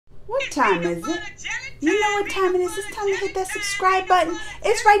What time is it? You know what time it is. It's time to hit that subscribe button.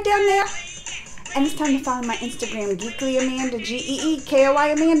 It's right down there. And it's time to follow my Instagram, Geekly Amanda,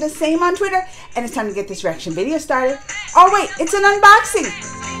 Geekoy Amanda, same on Twitter. And it's time to get this reaction video started. Oh wait, it's an unboxing.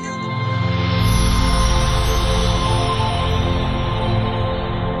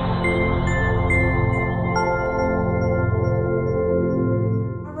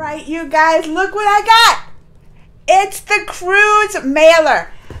 All right, you guys, look what I got. It's the Croods mailer.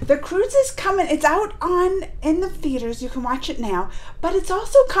 The Croods is coming. It's out in the theaters. You can watch it now. But it's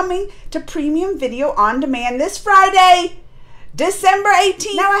also coming to premium video on demand this Friday, December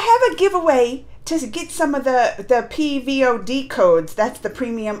 18th. Now, I have a giveaway to get some of the PVOD codes. That's the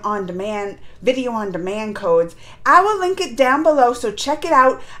premium on demand, video on demand codes. I will link it down below, so check it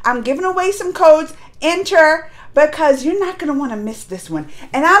out. I'm giving away some codes. Enter, because you're not going to want to miss this one.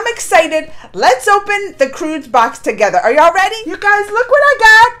 And I'm excited. Let's open the Croods box together. Are y'all ready? You guys, look what I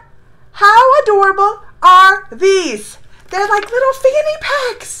got. How adorable are these? They're like little fanny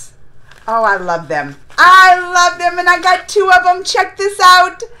packs. Oh, I love them. I love them, and I got 2 of them. Check this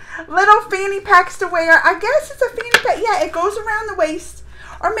out. Little fanny packs to wear. I guess it's a fanny pack. Yeah, it goes around the waist.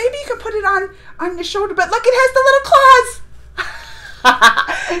 Or maybe you can put it on your shoulder. But look, it has the little claws.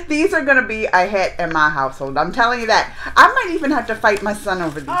 These are going to be a hit in my household. I'm telling you that. I might even have to fight my son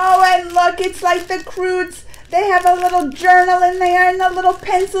over these. Oh, and look, it's like the Croods. They have a little journal in there and the little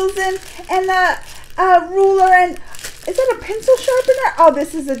pencils and a ruler. And is that a pencil sharpener? Oh,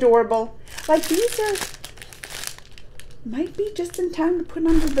 this is adorable. Like, these might be just in time to put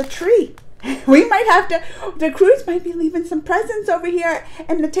under the tree. We might have to, the Croods might be leaving some presents over here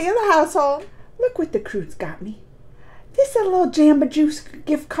in the Taylor household. Look what the Croods got me. This is a little Jamba Juice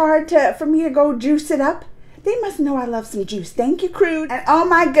gift card for me to go juice it up. They must know I love some juice. Thank you, Croods. And oh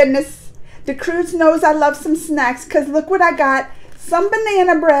my goodness, the Croods knows I love some snacks, because look what I got. Some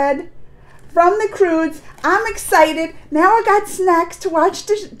banana bread from the Croods. I'm excited. Now I got snacks to watch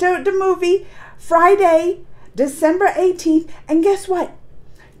the movie Friday, December 18th. And guess what?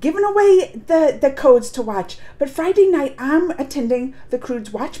 Giving away the codes to watch. But Friday night, I'm attending the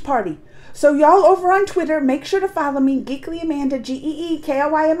Croods watch party. So y'all over on Twitter, make sure to follow me, Geekly Amanda,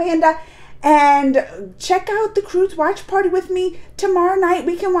 Geekoy Amanda, and check out the Croods watch party with me tomorrow night.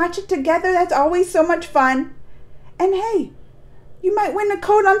 We can watch it together. That's always so much fun. And hey, you might win a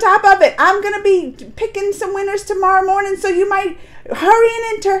code on top of it. I'm going to be picking some winners tomorrow morning, so you might hurry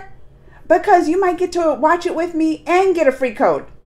and enter, because you might get to watch it with me and get a free code.